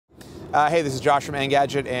Hey, this is Josh from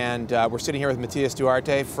Engadget, and we're sitting here with Matias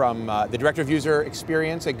Duarte from the Director of User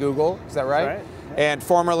Experience at Google. Is that right? That's right. And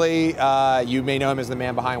formerly, you may know him as the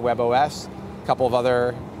man behind webOS. A couple of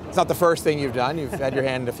other, it's not the first thing you've done. You've had your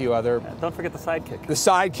hand in a few other. Don't forget the Sidekick. The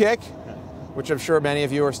Sidekick, which I'm sure many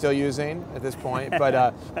of you are still using at this point.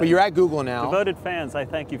 But you're at Google now. Devoted fans, I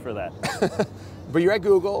thank you for that. But you're at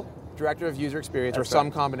Google, Director of User Experience, That's or some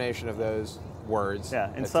right. combination of those words.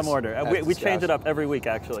 Yeah, in some order. We change it up every week,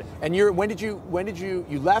 actually. And when did you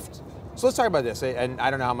left? So let's talk about this. And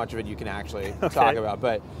I don't know how much of it you can actually talk about,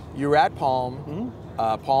 but you were at Palm.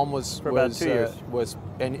 Palm was for about 2 years.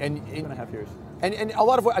 And 2.5 years. And a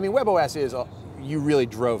lot of what I mean, webOS is you really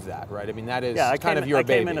drove that, right? I mean, that is kind of your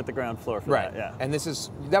baby. I came in at the ground floor for that. Yeah. And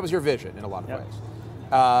that was your vision in a lot of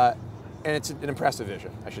ways. And it's an impressive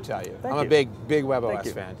vision, I should tell you. I'm a big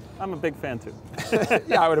webOS fan. I'm a big fan too.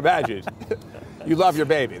 Yeah, I would imagine. You love your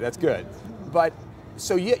baby. That's good. But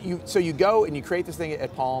so you go and you create this thing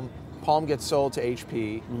at Palm. Palm gets sold to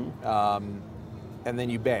HP, and then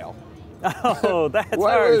you bail. Oh, that's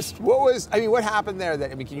harsh. What happened there?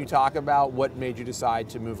 Can you talk about what made you decide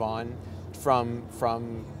to move on from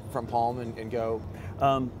Palm and go?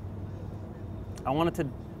 I wanted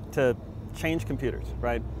to change computers,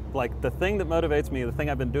 right? Like the thing that motivates me, the thing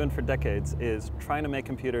I've been doing for decades, is trying to make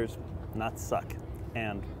computers not suck,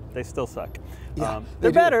 and they still suck. Yeah,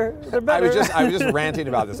 they're better. They're better. I was just ranting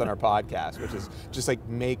about this on our podcast, which is just like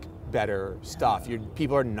make better stuff.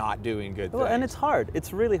 People are not doing good things. Well, and it's hard.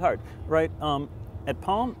 It's really hard, right? At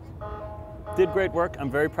Palm, did great work.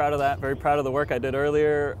 I'm very proud of that. Very proud of the work I did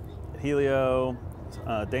earlier. Helio,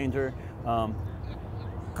 Danger.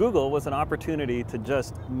 Google was an opportunity to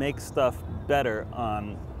just make stuff better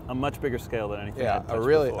on a much bigger scale than anything I'd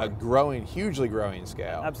touched before. Hugely growing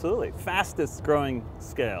scale. Absolutely, fastest growing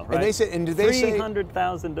scale. Right? And they said, did they say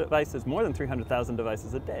 300,000 devices, more than 300,000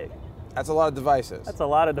 devices a day. That's a lot of devices. That's a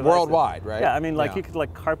lot of devices. Worldwide, right? Yeah, I mean, you could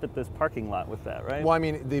like carpet this parking lot with that, right? Well, I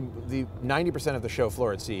mean, the 90% of the show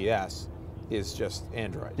floor at CES is just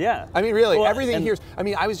Android. Yeah. I mean, really, everything here's. I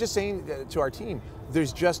mean, I was just saying to our team,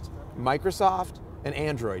 there's just Microsoft and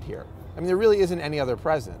Android here. I mean, there really isn't any other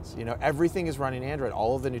presence. You know, everything is running Android.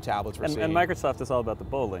 All of the new tablets we're seeing. And Microsoft is all about the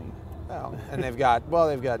bowling. Well, and they've got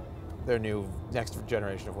their new next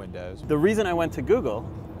generation of Windows. The reason I went to Google,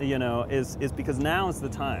 you know, is because now is the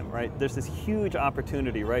time, right? There's this huge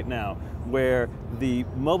opportunity right now where the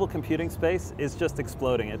mobile computing space is just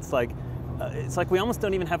exploding. It's like we almost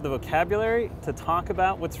don't even have the vocabulary to talk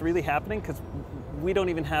about what's really happening because we don't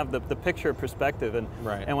even have the picture perspective. And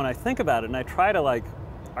when I think about it and I try to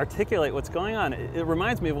articulate what's going on, it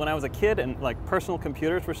reminds me of when I was a kid and personal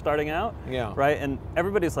computers were starting out, right? And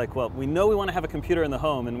everybody's like, well, we know we want to have a computer in the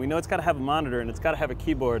home and we know it's got to have a monitor and it's got to have a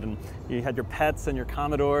keyboard, and you had your pets and your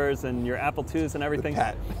Commodores and your Apple IIs and everything. The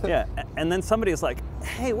pet. Yeah, and then somebody's like,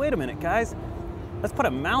 hey, wait a minute, guys. Let's put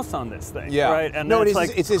a mouse on this thing, right? And no, it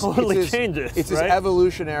totally changes. It's this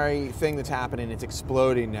evolutionary thing that's happening. It's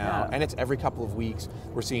exploding now, and it's every couple of weeks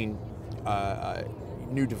we're seeing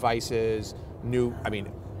new devices,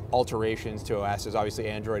 alterations to OSs. Obviously,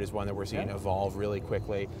 Android is one that we're seeing evolve really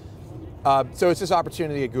quickly. So it's this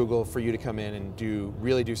opportunity at Google for you to come in and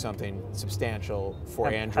really do something substantial for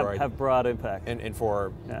Android. Have broad impact. And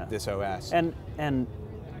for this OS. And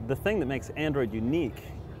the thing that makes Android unique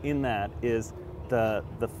in that is the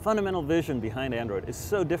fundamental vision behind Android is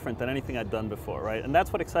so different than anything I'd done before, right? And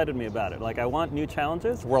that's what excited me about it. Like, I want new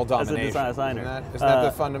challenges. World domination. As a designer. Isn't that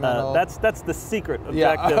the fundamental? That's the secret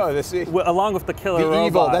objective. Yeah. Along with the killer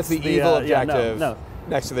robots. That's the evil objective. No.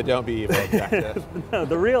 Next to the don't be evil objective.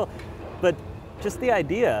 No, but just the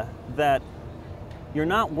idea that you're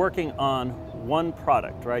not working on one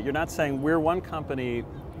product, right? You're not saying we're one company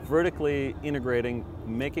vertically integrating,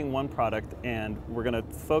 making one product, and we're going to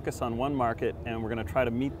focus on one market and we're going to try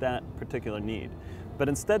to meet that particular need. But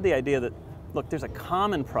instead the idea that, look, there's a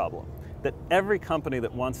common problem that every company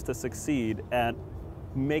that wants to succeed at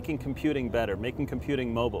making computing better, making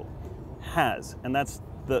computing mobile, has, and that's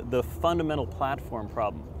the fundamental platform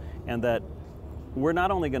problem. And that we're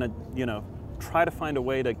not only going to, try to find a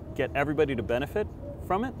way to get everybody to benefit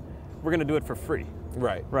from it, we're going to do it for free.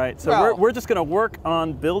 Right. So we're just going to work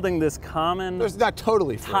on building this common there's not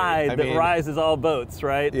totally free. Tide that rises all boats,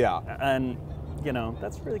 right? Yeah. And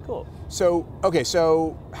that's really cool.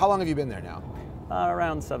 So how long have you been there now?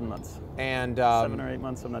 Around 7 months. And 7 or 8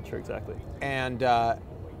 months, I'm not sure exactly. And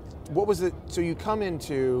what was it? So you come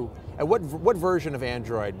into, and what version of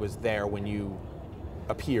Android was there when you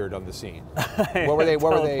appeared on the scene? What were they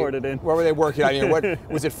working on? I mean, what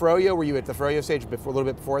was it? Froyo? Were you at the Froyo stage before, a little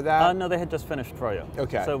bit before that? No, they had just finished Froyo.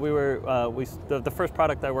 Okay. So we were the first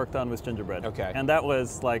product I worked on was Gingerbread. Okay. And that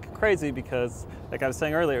was like crazy because, like I was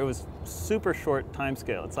saying earlier, it was super short time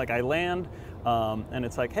scale. It's like I land, and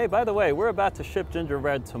it's like, hey, by the way, we're about to ship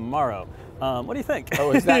Gingerbread tomorrow. What do you think?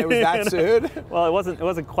 Oh, it was that soon? Well, it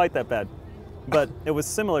wasn't quite that bad, but it was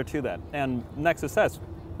similar to that. And Nexus S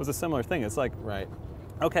was a similar thing. It's like, right.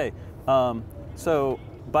 Okay, so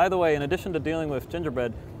by the way, in addition to dealing with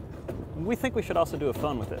Gingerbread, we think we should also do a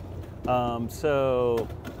phone with it. So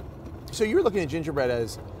you're looking at Gingerbread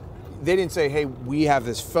as, they didn't say, hey, we have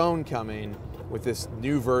this phone coming with this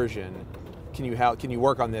new version. Can you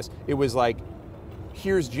work on this? It was like,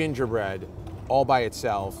 here's Gingerbread all by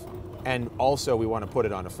itself, and also we want to put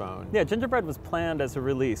it on a phone. Yeah, Gingerbread was planned as a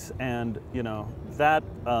release, and that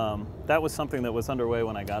was something that was underway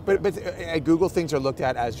when I got there. But at Google, things are looked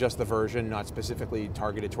at as just the version, not specifically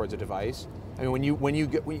targeted towards a device. I mean, when you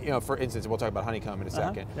get, for instance, we'll talk about Honeycomb in a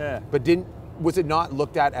second. Yeah. But was it not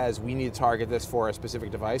looked at as we need to target this for a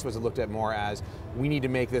specific device? Was it looked at more as we need to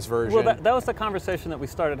make this version? Well, that was the conversation that we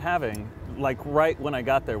started having, like right when I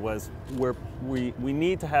got there, was we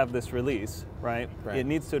need to have this release, right? It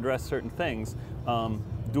needs to address certain things.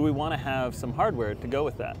 Do we want to have some hardware to go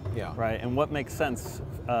with that? Yeah. Right, and what makes sense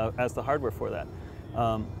as the hardware for that?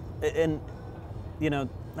 And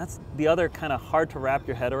that's the other kind of hard to wrap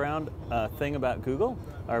your head around thing about Google,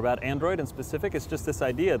 or about Android in specific. It's just this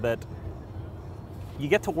idea that you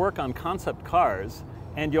get to work on concept cars,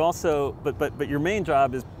 and you also, but your main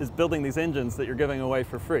job is building these engines that you're giving away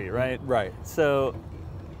for free, right? Right. So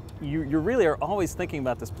you really are always thinking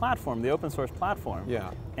about this platform, the open source platform.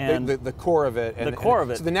 Yeah. And the core of it. The core of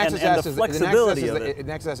it. So the Nexus and S the is flexibility of it. The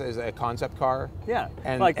Nexus S is a concept car. Yeah.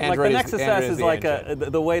 And like the Nexus S is like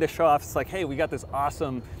the way to show off. It's like, hey, we got this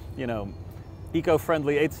awesome,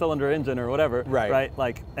 eco-friendly 8-cylinder engine or whatever, right?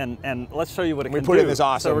 Like, and let's show you what it can do. We put it in this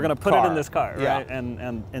awesome So we're going to put car. it in this car, Yeah. right?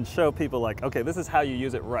 And show people like, okay, this is how you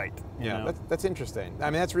use it right. You know? That's interesting. I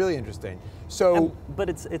mean, that's really interesting. So, but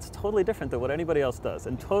it's totally different than what anybody else does,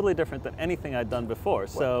 and totally different than anything I'd done before.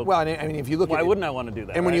 So, well, I mean, if you look why at wouldn't I want to do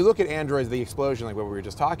that? And when you look at Android, the explosion, like what we were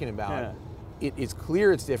just talking about. Yeah. It's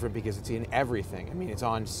clear it's different because it's in everything. I mean, it's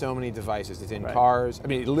on so many devices. It's in cars. I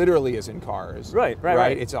mean, it literally is in cars. Right.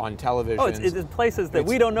 It's on television. Oh, it's in places that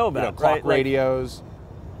we don't know about. Clock radios.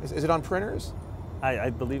 Is it on printers?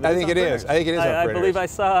 I believe. I think it is. I think it is on printers. I believe I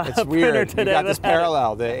saw it's a weird. printer today. You've got this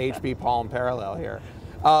parallel, the HP Palm parallel here.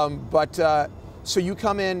 So you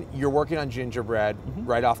come in, you're working on Gingerbread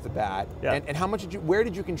right off the bat, and how much where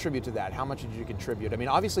did you contribute to that? How much did you contribute? I mean,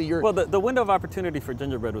 obviously you're... Well, the window of opportunity for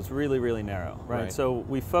Gingerbread was really, really narrow, right? So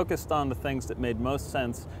we focused on the things that made most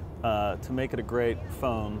sense to make it a great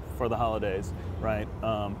phone for the holidays, right?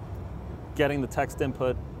 Getting the text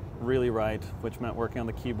input really right, which meant working on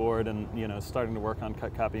the keyboard and starting to work on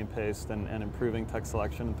cut, copy, and paste, and improving text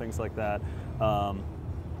selection and things like that.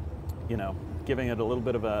 Giving it a little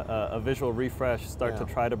bit of a visual refresh, start to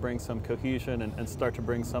try to bring some cohesion and start to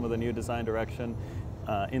bring some of the new design direction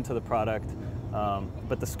into the product.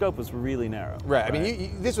 But the scope was really narrow. Right. I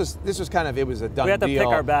mean, this was kind of, it was a done deal. We had to pick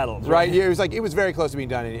our battles. Right. It was very close to being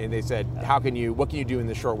done, and they said, what can you do in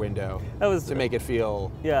this short window to make it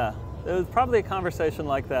feel? Yeah. It was probably a conversation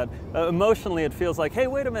like that. Emotionally, it feels like, hey,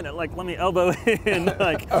 wait a minute, like, let me elbow in.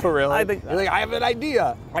 Like, oh, really? You're like, I have an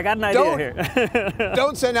idea. I got an idea here.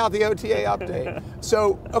 Don't send out the OTA update.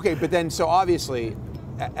 So, okay, but then, so obviously,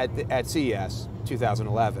 at CES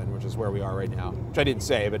 2011, which is where we are right now, which I didn't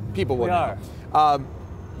say, but people will know. I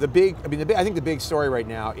think the big story right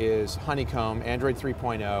now is Honeycomb, Android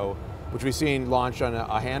 3.0, which we've seen launched on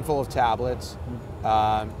a handful of tablets,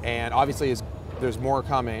 and obviously there's more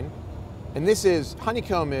coming. And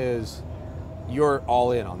Honeycomb you're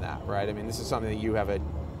all in on that, right? I mean, this is something that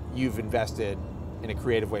you've invested in a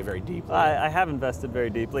creative way very deeply. I have invested very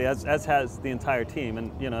deeply, as has the entire team.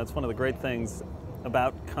 And it's one of the great things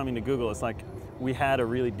about coming to Google. It's like we had a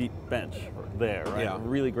really deep bench there, right? Yeah. A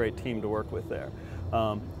really great team to work with there.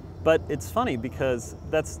 But it's funny because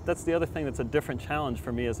that's the other thing that's a different challenge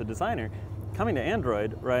for me as a designer. Coming to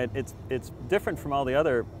Android, right, it's different from all the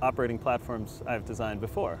other operating platforms I've designed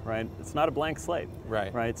before, right? It's not a blank slate,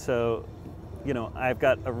 right? So, I've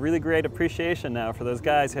got a really great appreciation now for those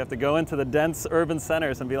guys who have to go into the dense urban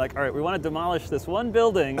centers and be like, all right, we want to demolish this one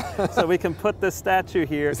building so we can put this statue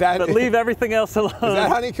here, but leave everything else alone. Is that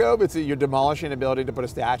Honeycomb? You're demolishing the ability to put a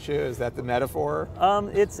statue? Is that the metaphor?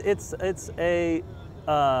 It's a,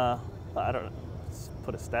 I don't know,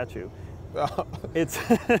 put a statue. It's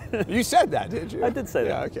You said that, did you? I did say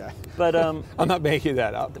that. Yeah, okay. But I'm not making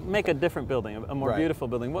that up. make a different building, a more Right. beautiful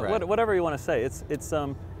building, Right. whatever you want to say.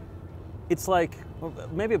 It's like,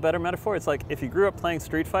 maybe a better metaphor, it's like if you grew up playing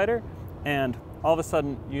Street Fighter and all of a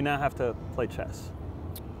sudden you now have to play chess.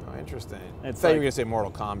 Oh, interesting. It's I thought you like- were going to say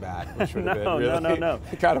Mortal Kombat, which would have been No, really no.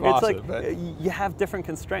 kind of It's awesome. like but you have different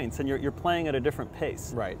constraints and you're playing at a different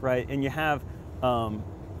pace. Right. Right. And you have,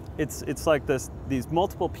 it's like these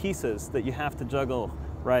multiple pieces that you have to juggle,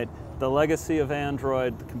 right? The legacy of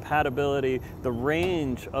Android, the compatibility, the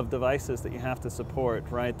range of devices that you have to support,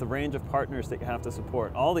 right? The range of partners that you have to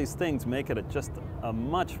support. All these things make it just a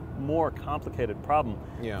much more complicated problem.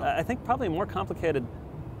 Yeah. I think probably a more complicated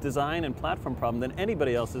design and platform problem than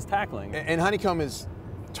anybody else is tackling. and Honeycomb is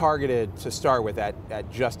targeted to start with at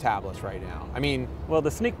just tablets right now. I mean, Well, the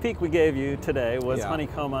sneak peek we gave you today was Yeah.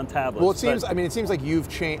 Honeycomb on tablets. well, it seems. but- I mean, it seems like you've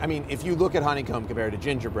changed. I mean, if you look at Honeycomb compared to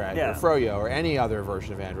Gingerbread Yeah. or Froyo or any other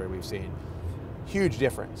version of Android we've seen, huge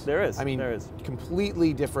difference. There is. I mean, there is.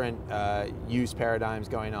 completely different use paradigms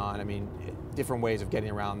going on. I mean, different ways of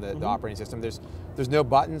getting around the operating system. There's no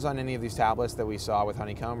buttons on any of these tablets that we saw with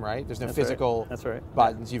Honeycomb, right? There's no That's right. physical That's right.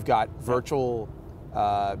 buttons. You've got virtual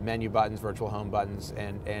menu buttons, virtual home buttons,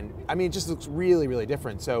 and I mean, it just looks really, really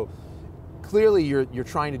different. So clearly you're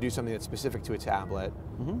trying to do something that's specific to a tablet,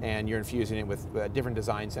 and you're infusing it with a different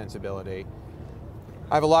design sensibility.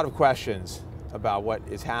 I have a lot of questions about what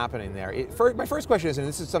is happening there. My first question is, and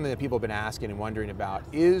this is something that people have been asking and wondering about,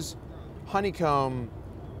 is Honeycomb,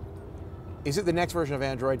 is it the next version of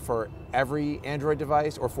Android for every Android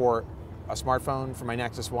device, or for a smartphone, for my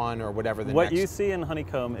Nexus One, or whatever the What next... you see in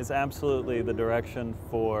Honeycomb is absolutely the direction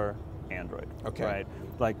for Android. Okay. Right.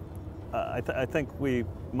 Like, I think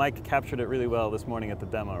Mike captured it really well this morning at the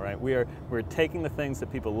demo. Right. We're taking the things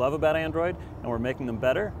that people love about Android and we're making them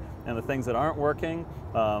better, and the things that aren't working,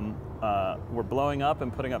 we're blowing up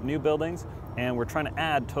and putting up new buildings, and we're trying to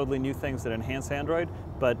add totally new things that enhance Android,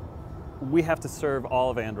 but we have to serve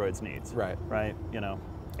all of Android's needs. Right. Right. You know,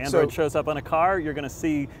 Android So- shows up on a car, you're going to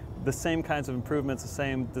see the same kinds of improvements, the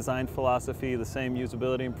same design philosophy, the same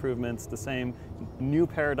usability improvements, the same new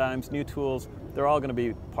paradigms, new tools. They're all going to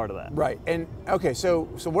be part of that. Right, and okay, so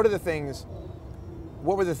what were the things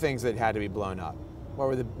that had to be blown up? What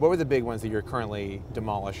were the big ones that you're currently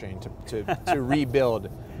demolishing to rebuild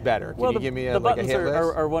better? Can you give me the like a buttons hit list?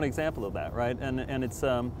 are one example of that, right? And it's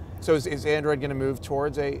So is Android going to move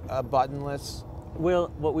towards a buttonless? well,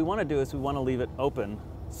 what we want to do is we want to leave it open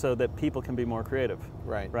so that people can be more creative.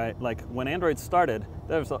 Right. Right. Like when Android started,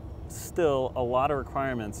 there was still a lot of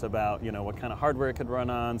requirements about what kind of hardware it could run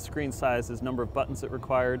on, screen sizes, number of buttons it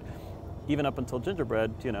required. Even up until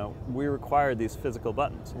Gingerbread, we required these physical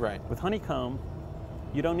buttons. Right. With Honeycomb,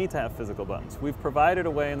 you don't need to have physical buttons. We've provided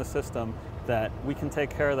a way in the system that we can take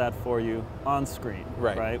care of that for you on screen.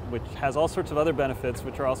 Right. Which has all sorts of other benefits,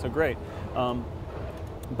 which are also great.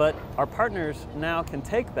 But our partners now can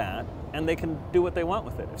take that and they can do what they want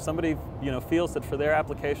with it. If somebody feels that for their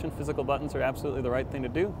application, physical buttons are absolutely the right thing to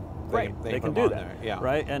do, great, They they can can put do them on that. there, yeah.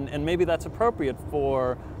 Right, and maybe that's appropriate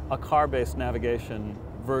for a car-based navigation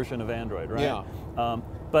version of Android, right? Yeah.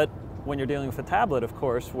 But when you're dealing with a tablet, of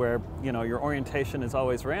course, where your orientation is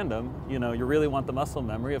always random, you really want the muscle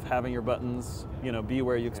memory of having your buttons, be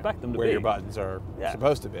where you expect them to where be. your buttons are Yeah.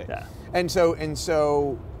 supposed to be. Yeah. And so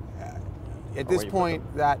at this you put point,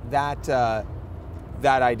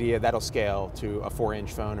 that idea, that'll scale to a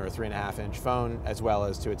 4-inch phone or a 3.5-inch phone, as well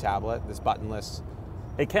as to a tablet, this buttonless.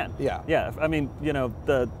 It can. Yeah. Yeah. I mean,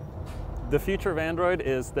 the future of Android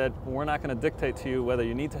is that we're not going to dictate to you whether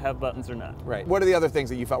you need to have buttons or not. Right. What are the other things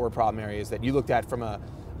that you felt were problem areas that you looked at from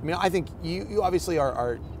I think you obviously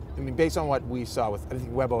are, based on what we saw with, I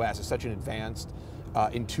think webOS is such an advanced,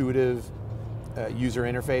 intuitive user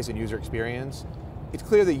interface and user experience. It's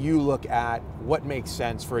clear that you look at what makes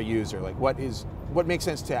sense for a user, like what makes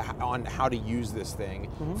sense on how to use this thing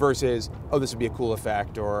versus, oh, this would be a cool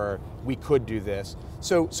effect, or we could do this.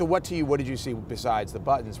 So what did you see besides the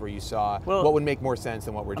buttons where you saw what would make more sense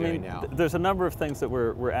than what we're doing now? There's a number of things that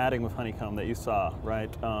we're adding with Honeycomb that you saw, right?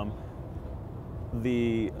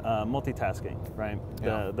 The multitasking, right?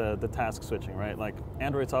 Yeah. The task switching, right? Like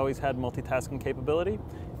Android's always had multitasking capability.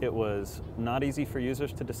 It was not easy for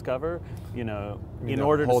users to discover, in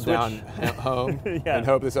order to hold switch. down home Yeah. and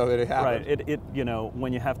hope this other thing happens. Right.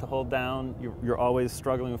 When you have to hold down, you're always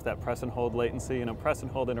struggling with that press and hold latency. Press and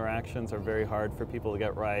hold interactions are very hard for people to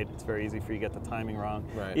get right. It's very easy for you to get the timing wrong.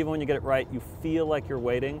 Right. Even when you get it right, you feel like you're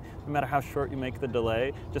waiting. No matter how short you make the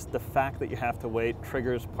delay, just the fact that you have to wait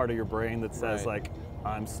triggers part of your brain that says, Right. like,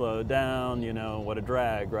 I'm slowed down, what a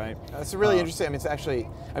drag, right? That's really interesting. I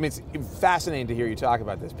mean, it's fascinating to hear you talk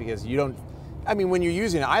about this because you don't, when you're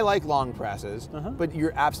using it, I like long presses, but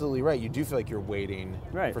you're absolutely right. You do feel like you're waiting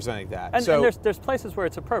for something like that. And there's places where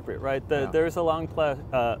it's appropriate, right? There's a long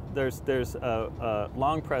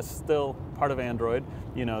long press still part of Android,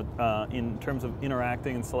 in terms of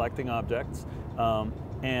interacting and selecting objects.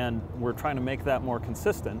 And we're trying to make that more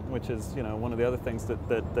consistent, which is one of the other things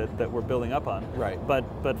that we're building up on. Right. But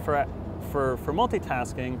for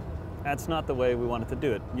multitasking, that's not the way we wanted to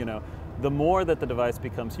do it. The more that the device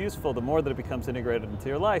becomes useful, the more that it becomes integrated into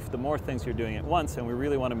your life, the more things you're doing at once, and we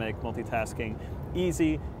really want to make multitasking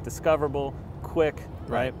easy, discoverable, quick,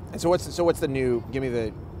 right? And so what's the new? Give me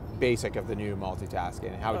the basic of the new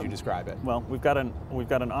multitasking. How would you describe it? Well, we've got an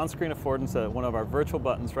on-screen affordance, one of our virtual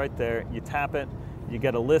buttons right there. You tap it, you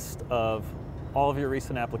get a list of all of your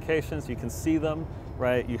recent applications. You can see them,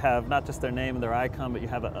 right? You have not just their name and their icon, but you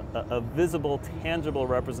have a visible, tangible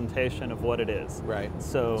representation of what it is. Right.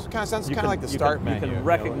 So it kind of sounds like the start menu. You can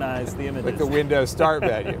recognize the images. Like the Windows Start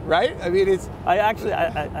menu, right? I mean, it's. I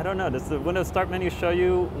don't know. Does the Windows Start menu show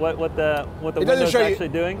you what the Windows actually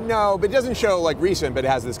doing? No, but it doesn't show like recent, but it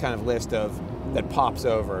has this kind of list that pops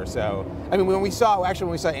over. So when we saw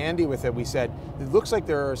Andy with it, we said it looks like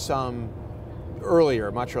there are some much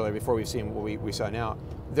earlier, before we've seen what we saw now.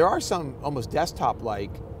 There are some almost desktop-like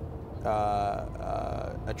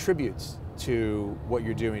attributes to what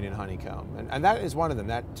you're doing in Honeycomb, and that is one of them.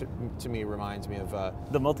 That to me reminds me of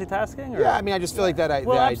the multitasking. Or? Yeah, I just feel like that.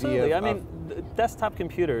 Well, the absolutely. idea. Desktop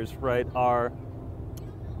computers, right, are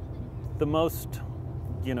the most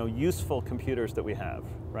useful computers that we have,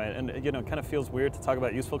 right? And it kind of feels weird to talk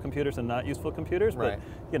about useful computers and not useful computers, but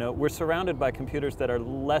we're surrounded by computers that are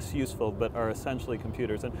less useful but are essentially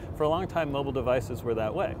computers. And for a long time, mobile devices were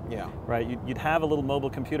that way. Yeah. Right. You'd have a little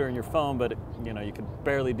mobile computer in your phone, but you could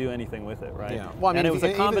barely do anything with it, right? Yeah. Well, and it was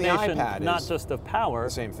a combination even the not just of power,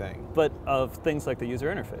 the same thing, but of things like the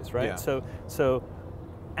user interface, right? Yeah. So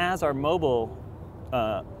as our mobile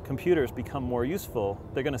computers become more useful,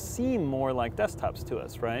 they're going to seem more like desktops to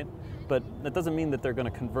us, right? But that doesn't mean that they're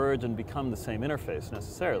going to converge and become the same interface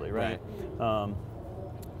necessarily, right?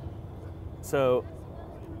 So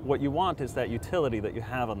what you want is that utility that you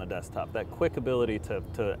have on the desktop, that quick ability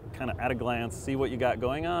to kind of at a glance see what you got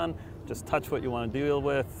going on, just touch what you want to deal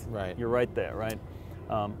with. Right. You're right there, right?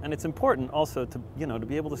 And it's important also to to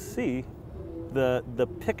be able to see the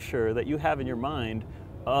picture that you have in your mind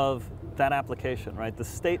of that application, right? The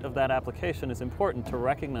state of that application is important to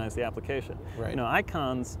recognize the application. Right.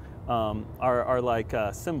 Icons are like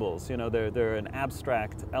symbols. They're an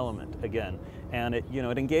abstract element again, and it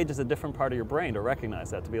engages a different part of your brain to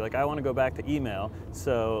recognize that. To be like, I want to go back to email,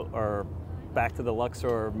 or back to the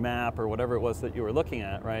Luxor map or whatever it was that you were looking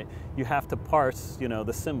at, right? You have to parse,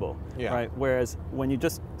 the symbol, right? Whereas when you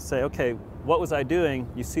just say, okay, what was I doing?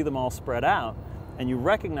 You see them all spread out, and you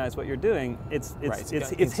recognize what you're doing, it's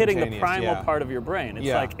hitting the primal part of your brain. It's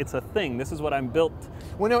like, it's a thing. This is what I'm built.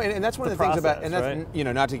 Well, no, and that's one of the things about, and that's,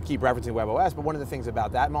 right? Not to keep referencing webOS, but one of the things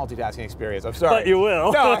about that multitasking experience, I'm sorry. But you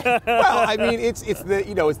will. No, it's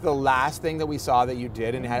the last thing that we saw that you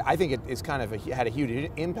did, and I think it's kind of had a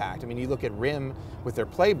huge impact. You look at RIM with their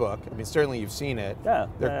playbook, certainly you've seen it. Yeah.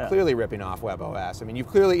 They're clearly ripping off webOS. You've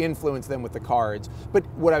clearly influenced them with the cards, but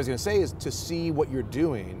what I was going to say is to see what you're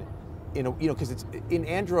doing, because it's in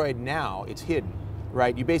Android now, it's hidden,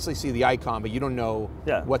 right? You basically see the icon, but you don't know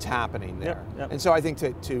what's happening there. Yep. And so I think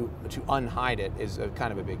to unhide it is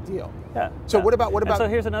kind of a big deal. Yeah. So what about? And so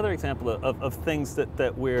here's another example of things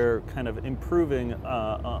that we're kind of improving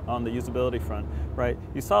on the usability front, right?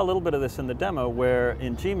 You saw a little bit of this in the demo where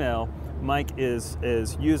in Gmail, Mike is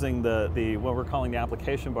using the what we're calling the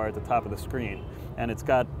application bar at the top of the screen. And it's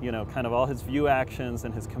got, kind of all his view actions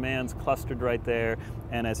and his commands clustered right there.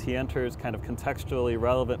 And as he enters kind of contextually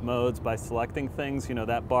relevant modes by selecting things,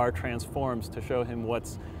 that bar transforms to show him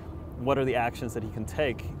what are the actions that he can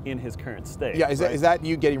take in his current state. Yeah, is that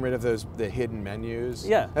you getting rid of the hidden menus?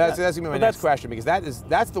 Yeah. That's going to be my next question, because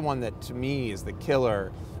that's the one that to me is the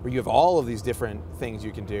killer, where you have all of these different things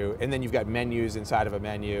you can do, and then you've got menus inside of a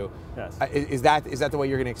menu. Yes. Is that the way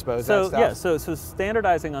you're going to expose that stuff? Yeah, so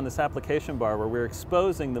standardizing on this application bar where we're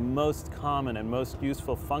exposing the most common and most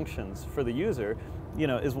useful functions for the user,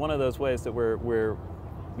 is one of those ways that we're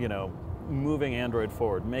moving Android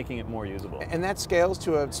forward, making it more usable. And that scales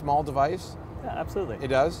to a small device? Yeah, absolutely. It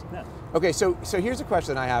does? Yeah. Okay, so here's a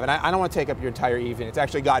question I have, and I don't want to take up your entire evening. It's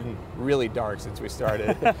actually gotten really dark since we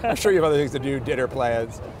started. I'm sure you have other things to do, dinner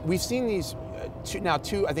plans. We've seen these two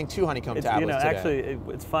Honeycomb tablets today. Actually,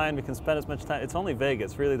 it's fine. We can spend as much time. It's only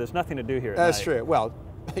Vegas, really. There's nothing to do here at That's night. true. Well,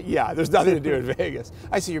 Yeah, there's nothing to do in Vegas.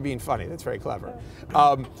 I see you're being funny. That's very clever.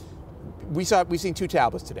 We've seen 2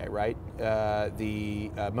 tablets today, right?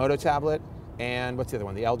 The Moto tablet and what's the other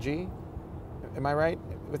one? The LG? Am I right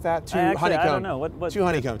with that? 2 Honeycomb. I don't know. What 2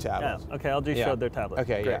 Honeycomb tablets. Yeah. Okay, LG showed their tablet.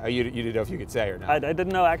 Okay, Great. yeah. You didn't know if you could say or not. I didn't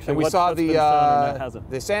know actually. And we what's saw been shown or hasn't.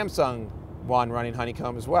 the Samsung one running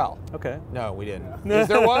Honeycomb as well. Okay. No, we didn't. Is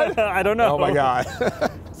there one? I don't know. Oh my God.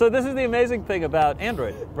 So this is the amazing thing about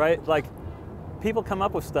Android, right? Like, people come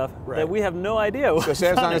up with stuff that we have no idea. So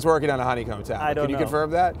Samsung is working on a Honeycomb tablet. I don't know. Can you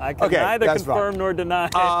confirm that? I can neither confirm nor deny.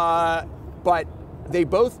 But they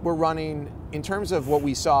both were running, in terms of what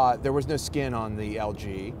we saw, there was no skin on the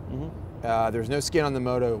LG. There was no skin on the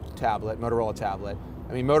Motorola tablet.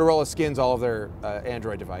 I mean, Motorola skins all of their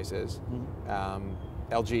Android devices.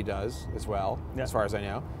 LG does as well, as far as I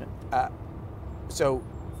know. So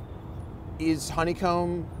is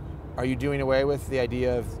Honeycomb, are you doing away with the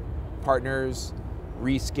idea of partners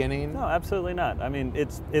reskinning? No, absolutely not. I mean,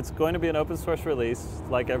 it's going to be an open source release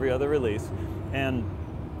like every other release, and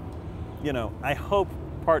you know, I hope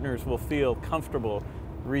partners will feel comfortable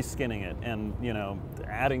reskinning it and, you know,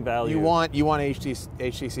 adding value. You want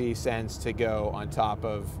HTC Sense to go on top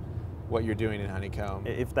of what you're doing in Honeycomb.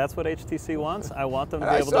 If that's what HTC wants, I want them to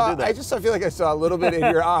be able to do that. I feel like I saw a little bit in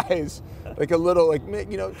your eyes, like a little, like,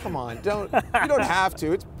 you know, come on, you don't have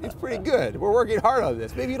to. It's pretty good. We're working hard on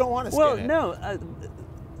this. Maybe you don't want to skin it. Well,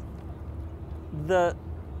 no.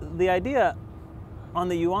 The idea on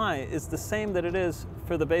the UI is the same that it is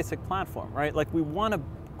for the basic platform, right? Like, we want to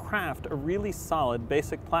craft a really solid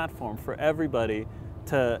basic platform for everybody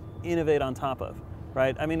to innovate on top of,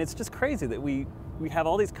 right? I mean, it's just crazy that we have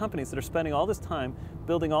all these companies that are spending all this time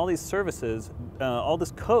building all these services, all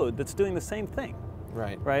this code that's doing the same thing,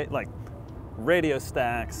 right? Like radio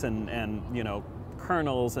stacks and you know,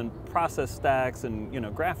 kernels and process stacks and, you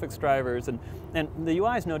know, graphics drivers, and the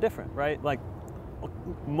UI is no different, right? Like,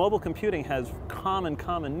 mobile computing has common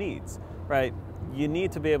needs, right? You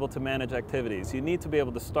need to be able to manage activities. You need to be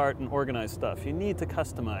able to start and organize stuff. You need to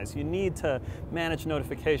customize. You need to manage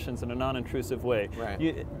notifications in a non-intrusive way.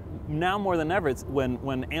 Right. Now more than ever, it's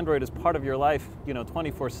when Android is part of your life, you know,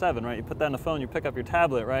 24/7, right? You put that on the phone, you pick up your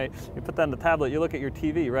tablet, right? You put that on the tablet, you look at your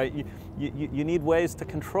TV, right? You need ways to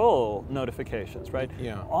control notifications, right?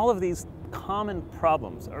 Yeah. All of these common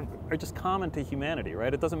problems are just common to humanity,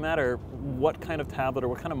 right? It doesn't matter what kind of tablet or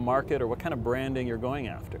what kind of market or what kind of branding you're going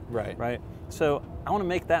after, right? So I want to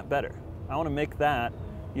make that better. I want to make that,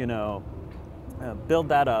 you know, build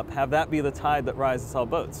that up, have that be the tide that rises all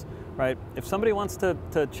boats, right? If somebody wants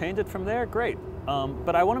to change it from there, great.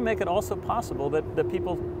 But I want to make it also possible that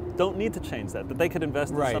people don't need to change that they could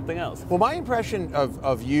invest in something else. Well, my impression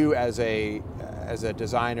of you as a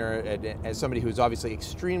designer, and as somebody who's obviously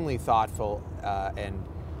extremely thoughtful and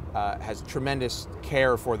has tremendous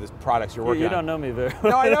care for the products you're working on. You don't know me very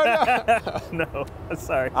well. No, I don't know. No,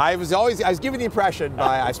 sorry. I was given the impression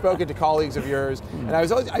I've spoken to colleagues of yours, and I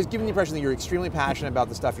was given the impression that you're extremely passionate about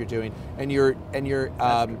the stuff you're doing, and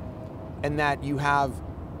that you have,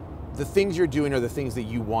 the things you're doing are the things that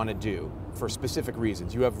you want to do for specific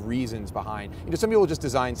reasons. You have reasons behind. You know, some people just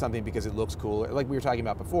design something because it looks cool, like we were talking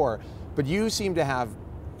about before, but you seem to have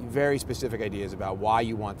very specific ideas about why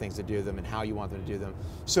you want things to do them and how you want them to do them.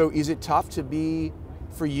 So is it tough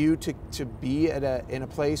for you to be in a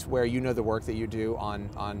place where you know the work that you do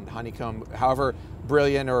on Honeycomb, however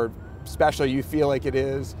brilliant or special you feel like it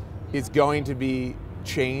is going to be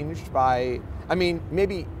changed by, I mean,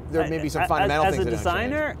 maybe there may be some fundamental things that don't change. As a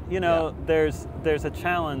designer, you know, there's a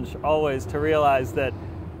challenge always to realize that,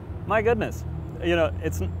 my goodness, you know,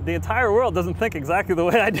 the entire world doesn't think exactly the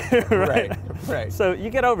way I do, right? Right. So you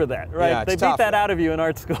get over that, right? Yeah, they beat that out of you in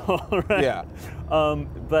art school, right? Yeah.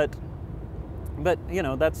 But you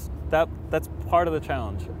know, that's part of the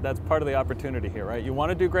challenge. That's part of the opportunity here, right? You want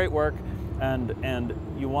to do great work, and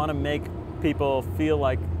you want to make people feel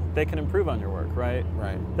like they can improve on your work, right?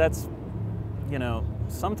 Right. That's, you know,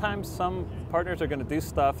 sometimes some partners are going to do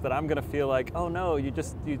stuff that I'm going to feel like, oh no, you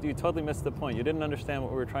totally missed the point. You didn't understand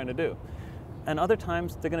what we were trying to do. And other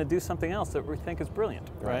times they're going to do something else that we think is brilliant,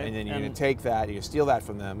 right? And then you're going to take that, you're going to steal that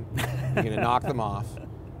from them, you're going to knock them off.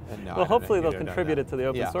 And no, well, hopefully they'll contribute it to the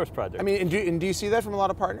open source project. I mean, and do you see that from a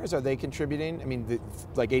lot of partners? Are they contributing? I mean,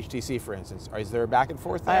 like HTC, for instance, is there a back and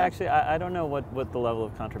forth there? I don't know what the level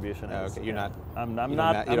of contribution is. Okay, you're not. I'm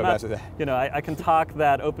not. You know, I can talk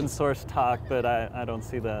that open source talk, but I don't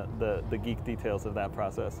see the geek details of that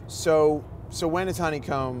process. So when is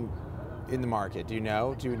Honeycomb in the market? Do you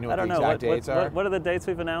know? Do you know what the exact dates are? What are the dates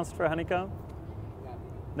we've announced for Honeycomb?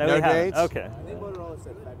 No dates? Okay. I think Motorola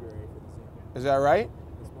said February for the same. Is that right?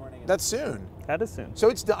 This morning. That's soon. That is soon. So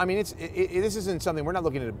it's, I mean, this isn't something, we're not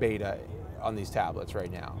looking at a beta on these tablets right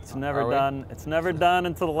now. It's never done. It's never done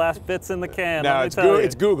until the last bit's in the can. No,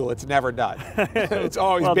 it's Google. It's never done. It's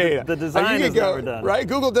always beta. The design is never done. Right?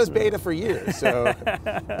 Google does beta for years. So,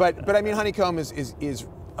 but I mean, Honeycomb is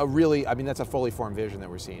a really, I mean, that's a fully formed vision that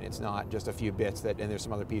we're seeing. It's not just a few bits and there's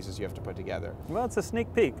some other pieces you have to put together. Well, it's a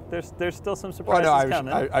sneak peek. There's still some surprises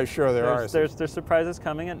coming. I'm sure there are. There's surprises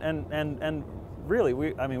coming, and really,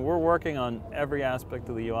 we're working on every aspect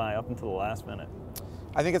of the UI up until the last minute.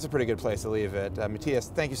 I think it's a pretty good place to leave it.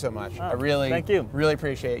 Matias, thank you so much. I thank you. really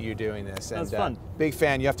appreciate you doing this. That was fun. Big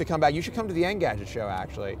fan. You have to come back. You should come to the Engadget show,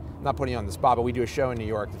 actually. I'm not putting you on the spot, but we do a show in New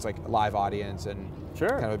York that's like a live audience and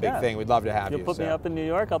kind of a big thing. We'd love to have you. You'll put me up in New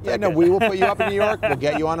York? I'll take it. Yeah, no, we will put you up in New York. We'll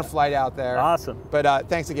get you on a flight out there. Awesome. But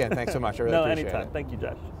thanks again. Thanks so much. I really appreciate it. No, anytime. Thank you,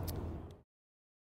 Josh.